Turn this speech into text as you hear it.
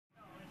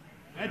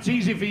It's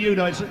easy for you,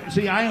 though.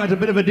 See, I had a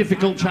bit of a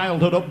difficult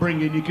childhood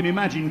upbringing. You can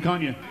imagine,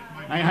 can't you?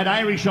 I had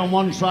Irish on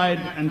one side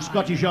and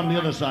Scottish on the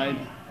other side.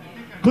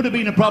 Could have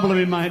been a problem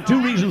in my head.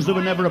 Two reasons there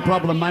were never a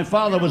problem. My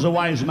father was a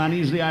wise man.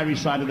 He's the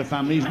Irish side of the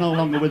family. He's no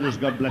longer with us,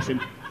 God bless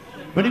him.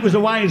 But he was a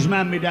wise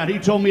man, my dad. He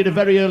told me at a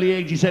very early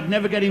age, he said,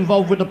 never get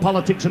involved with the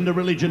politics and the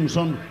religion,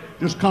 son.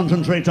 Just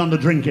concentrate on the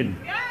drinking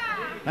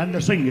and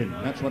the singing.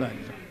 That's what I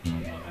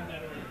said.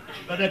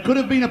 But there could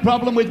have been a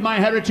problem with my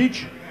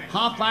heritage.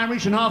 Half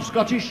Irish and half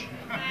Scottish.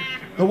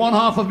 The one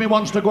half of me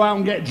wants to go out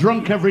and get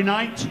drunk every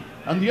night,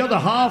 and the other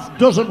half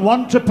doesn't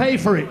want to pay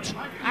for it.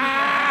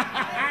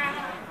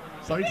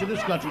 Sorry to the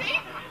Scottish.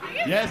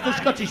 Yes, the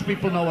Scottish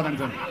people know what I'm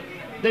saying.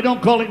 They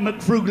don't call it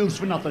McFrugals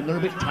for nothing. They're a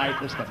bit tight,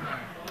 the Scottish.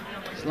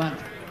 Slant.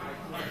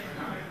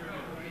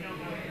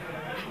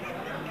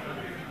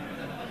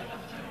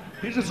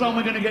 Here's a song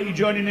we're going to get you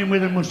joining in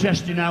with, and we'll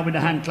test you now with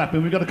the hand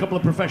clapping. We've got a couple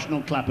of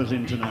professional clappers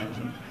in tonight.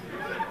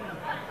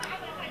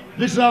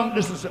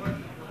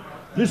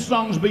 This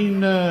song's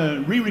been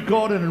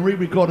re-recorded and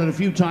re-recorded a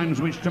few times,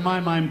 which to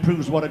my mind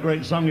proves what a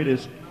great song it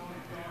is.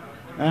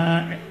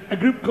 A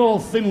group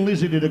called Thin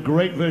Lizzy did a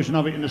great version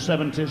of it in the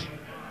 70s.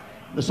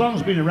 The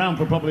song's been around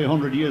for probably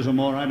 100 years or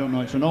more, I don't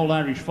know. It's an old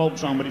Irish folk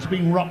song, but it's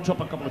been rocked up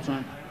a couple of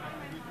times.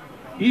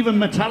 Even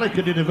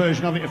Metallica did a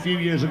version of it a few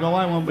years ago.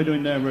 I won't be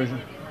doing their version.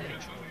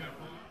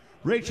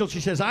 Rachel, she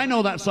says, I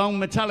know that song,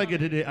 Metallica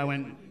did it. I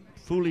went,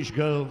 foolish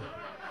girl,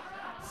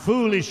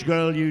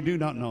 you do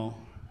not know.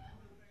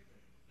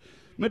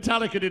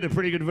 Metallica did a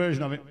pretty good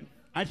version of it.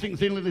 I think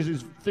Thin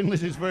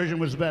Lizzy's version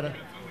was better.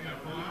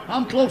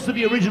 I'm close to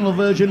the original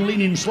version,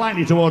 leaning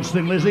slightly towards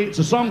Thin Lizzy. It's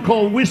a song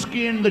called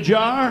Whiskey in the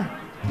Jar.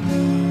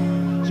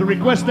 It's a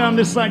request down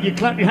this side. You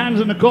clap your hands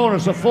in the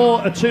chorus, a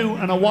 4, a 2,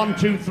 and a 1,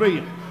 2,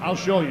 3. I'll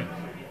show you.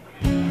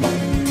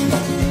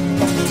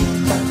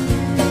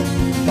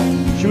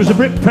 She was a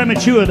bit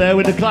premature there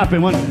with the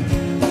clapping, wasn't she?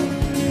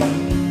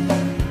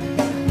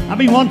 I've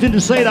been wanting to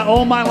say that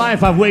all my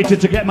life. I've waited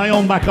to get my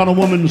own back on a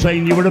woman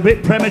saying, you were a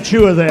bit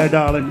premature there,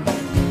 darling.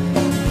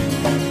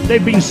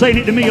 They've been saying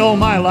it to me all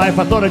my life.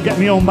 I thought I'd get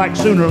my own back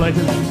sooner or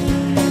later.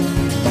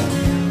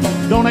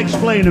 Don't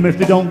explain them if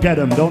they don't get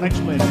them. Don't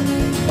explain them.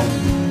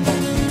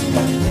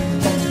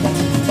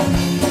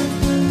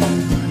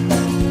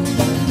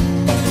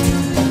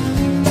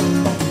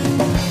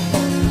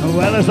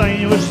 Well, as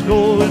I was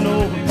going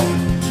over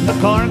the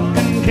Cork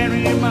and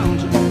Kerry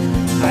Mountain,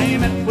 I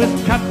met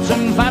with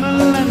Captain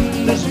Fannel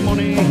and his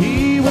money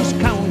he was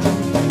counting.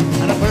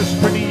 And at first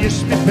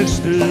prettiest me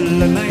pistol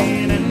and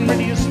mine and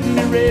prettiest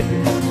me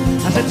rapier.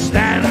 I said,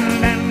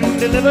 stand and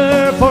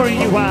deliver, for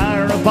you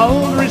are a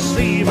bold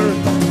receiver.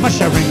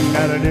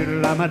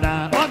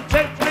 Masha-ring-a-da-diddle-a-ma-da. 1,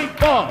 2, 3,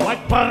 4.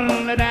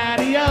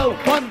 Whack-bun-a-daddy-o.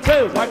 1,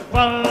 2.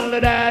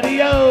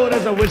 Whack-bun-a-daddy-o.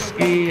 There's a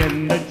whiskey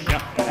in the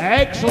jar.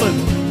 Excellent.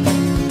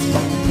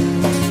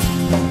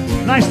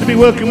 Nice to be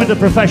working with the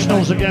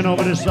professionals again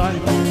over this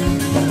side.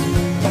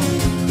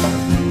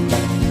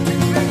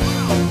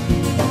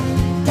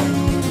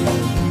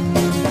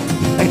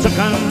 I took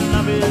on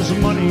of his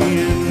money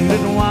and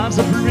it was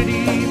a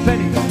pretty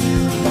penny.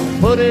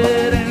 Put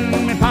it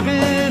in my pocket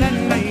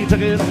and I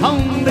took it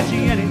home to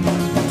Jenny.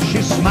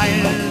 She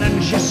smiled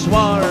and she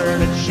swore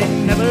that she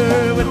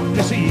never would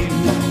deceive.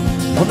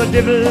 For the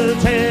devil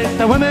take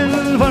the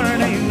women, for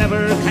they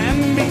never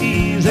can be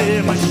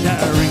easy.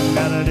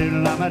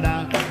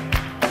 Masha-ring-a-da-diddle-a-ma-da.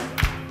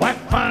 Whack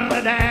fun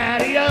the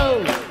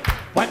daddy-o,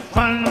 whack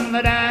fun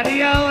the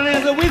daddy-o,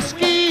 there's a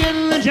whiskey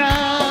in the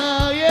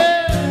jar,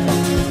 yeah.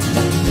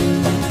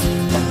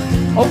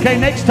 Okay,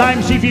 next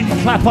time see if you can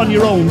clap on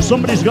your own.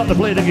 Somebody's got to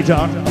play the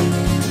guitar.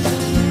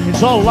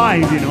 It's all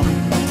live, you know.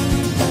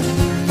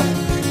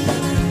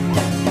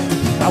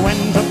 I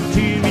went up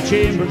to me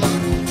chambers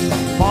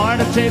for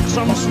to take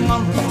some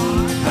slumber,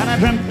 and I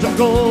dreamt of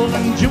gold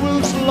and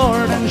jewels,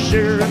 Lord, and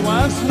sure it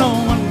was no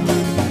one.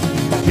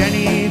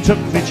 Jenny took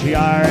the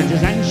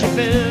charges and she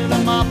filled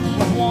them up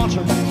with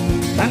water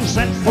and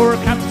sent for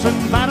Captain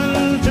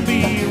Fannel to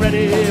be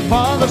ready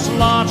for the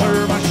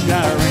slaughter.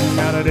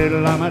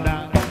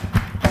 Masha-ring-a-da-diddle-a-ma-da.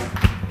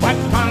 Whack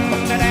fun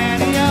the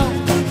daddy-o,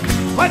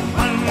 whack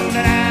fun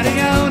the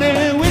daddy-o,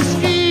 there's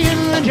whiskey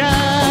in the jar.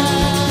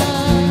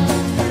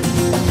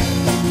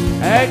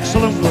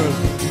 Excellent work.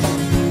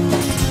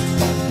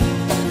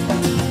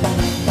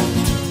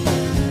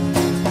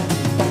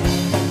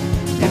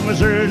 It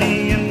was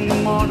early in the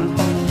morning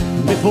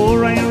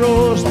before I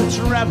rose to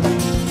travel.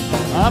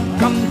 Up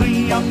come the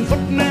young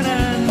footman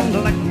and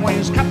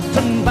likewise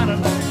Captain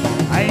Fannel.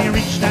 I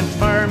reached out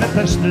for my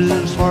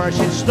pistols, for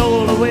she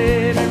stole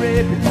away my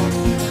rapier,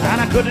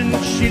 and I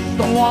couldn't shoot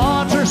the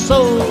water,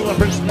 so a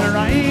prisoner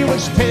I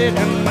was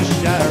taken.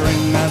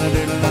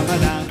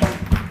 Masha-ring-a-da-diddle-a-ma-da.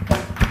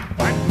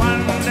 Whack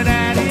fun the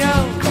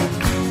daddy-o,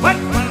 whack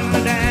fun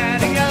the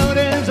daddy-o,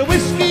 there's a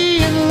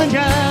whiskey in the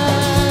jar.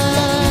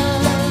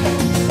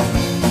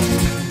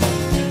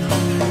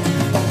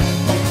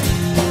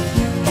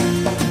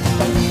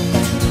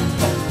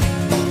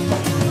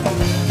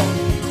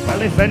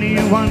 If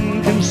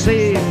anyone can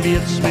save me,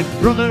 it's my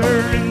brother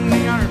in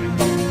the army,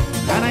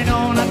 and I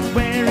know not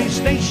where he's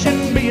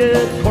stationed.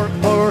 at Cork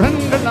or in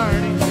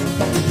Killarney.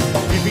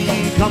 If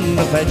he come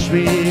to fetch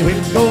me,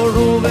 we'll go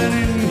roving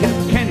in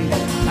Kilkenny,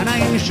 and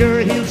I'm sure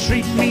he'll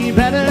treat me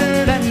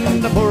better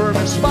than the poor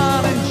Miss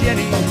Bob and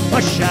Jenny.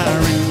 A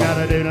sharing got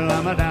a doodle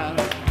on my dad.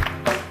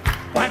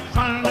 What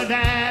fun the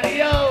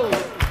daddy-o,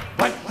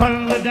 what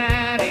fun the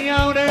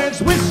daddy-o,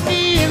 there's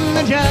whiskey in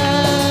the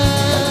jar.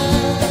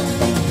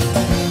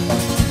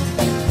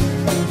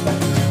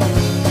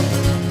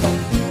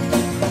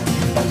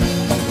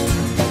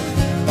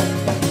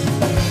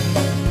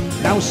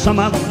 Now some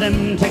of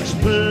them takes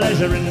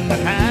pleasure in the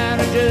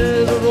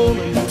carriages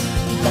rolling,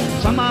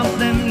 some of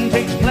them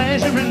takes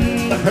pleasure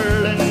in the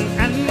hurling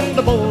and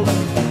the bowling.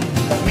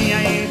 Me,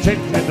 I take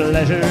my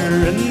pleasure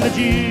in the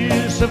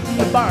juice of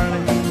the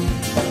barley,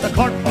 the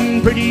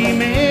courting pretty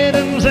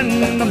maidens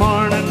in the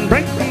morning,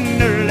 bright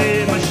and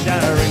early, my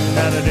sharing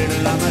got a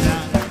diddle on my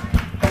dad.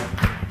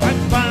 What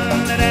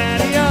fun the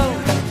daddy-o,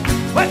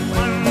 what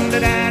fun the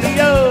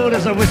daddy-o,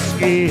 there's a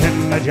whiskey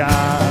in the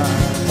jar.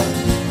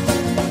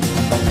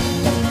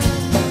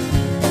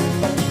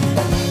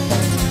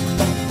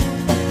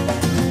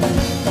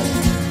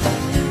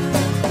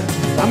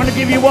 I'm going to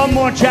give you one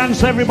more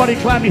chance. Everybody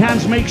clap your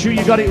hands, make sure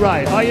you got it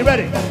right. Are you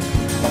ready?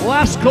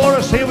 Last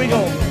chorus, here we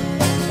go.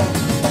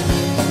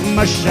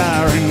 My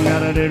sharing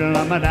got a diddle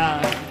on my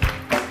dad.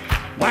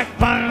 What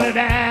fun the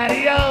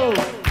daddy-o,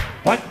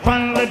 what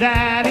fun the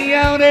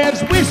daddy-o,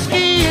 there's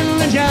whiskey in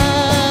the jar.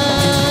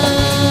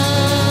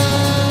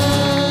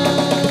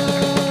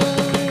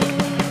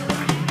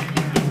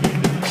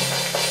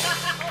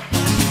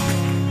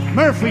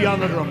 Murphy on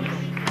the drums.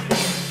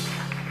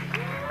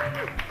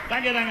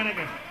 Thank you, thank you, thank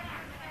you.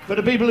 For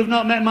the people who've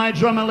not met my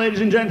drummer, ladies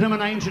and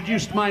gentlemen, I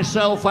introduced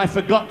myself. I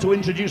forgot to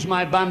introduce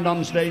my band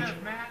on stage.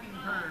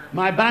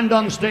 My band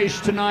on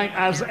stage tonight,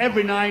 as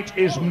every night,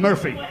 is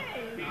Murphy.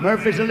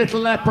 Murphy's a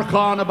little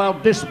leprechaun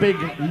about this big,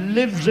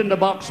 lives in the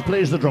box,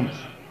 plays the drums.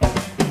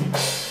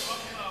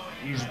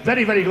 He's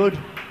very, very good,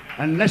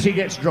 unless he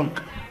gets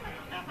drunk.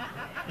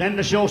 Then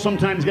the show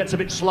sometimes gets a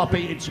bit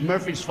sloppy. It's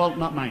Murphy's fault,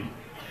 not mine.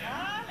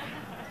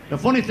 The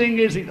funny thing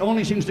is, he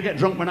only seems to get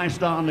drunk when I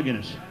start on the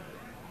Guinness.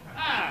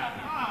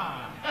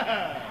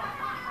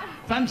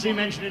 Fancy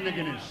mentioning the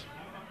Guinness.